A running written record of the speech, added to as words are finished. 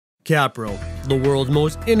Kapro, the world's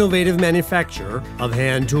most innovative manufacturer of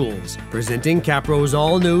hand tools, presenting Kapro's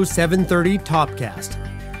all-new 730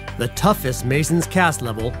 Topcast, the toughest mason's cast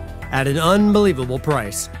level at an unbelievable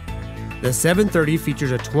price. The 730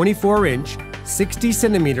 features a 24-inch,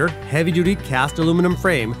 60-centimeter heavy-duty cast aluminum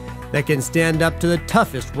frame that can stand up to the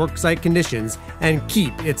toughest worksite conditions and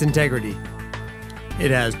keep its integrity.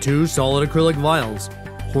 It has two solid acrylic vials,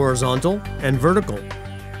 horizontal and vertical,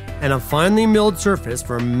 and a finely milled surface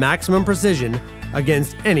for maximum precision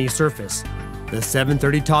against any surface. The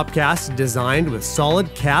 730 Topcast is designed with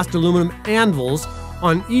solid cast aluminum anvils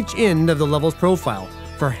on each end of the level's profile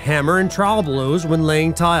for hammer and trowel blows when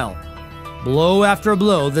laying tile. Blow after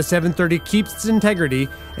blow, the 730 keeps its integrity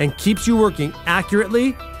and keeps you working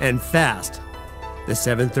accurately and fast. The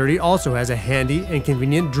 730 also has a handy and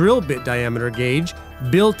convenient drill bit diameter gauge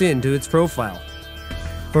built into its profile.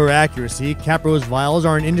 For accuracy, Kapro's vials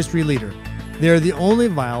are an industry leader. They are the only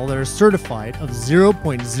vial that are certified of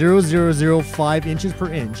 0.0005 inches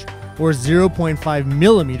per inch or 0.5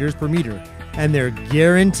 millimeters per meter, and they're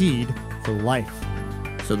guaranteed for life.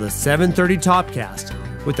 So the 730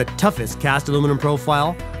 Topcast, with the toughest cast aluminum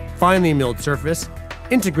profile, finely milled surface,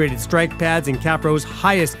 integrated strike pads, and Kapro's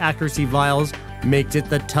highest accuracy vials, makes it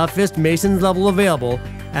the toughest mason's level available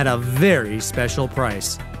at a very special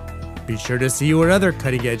price. Be sure to see what other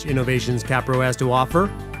cutting-edge innovations Kapro has to offer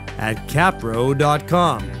at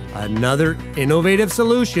kapro.com. Another innovative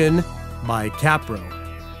solution by Kapro.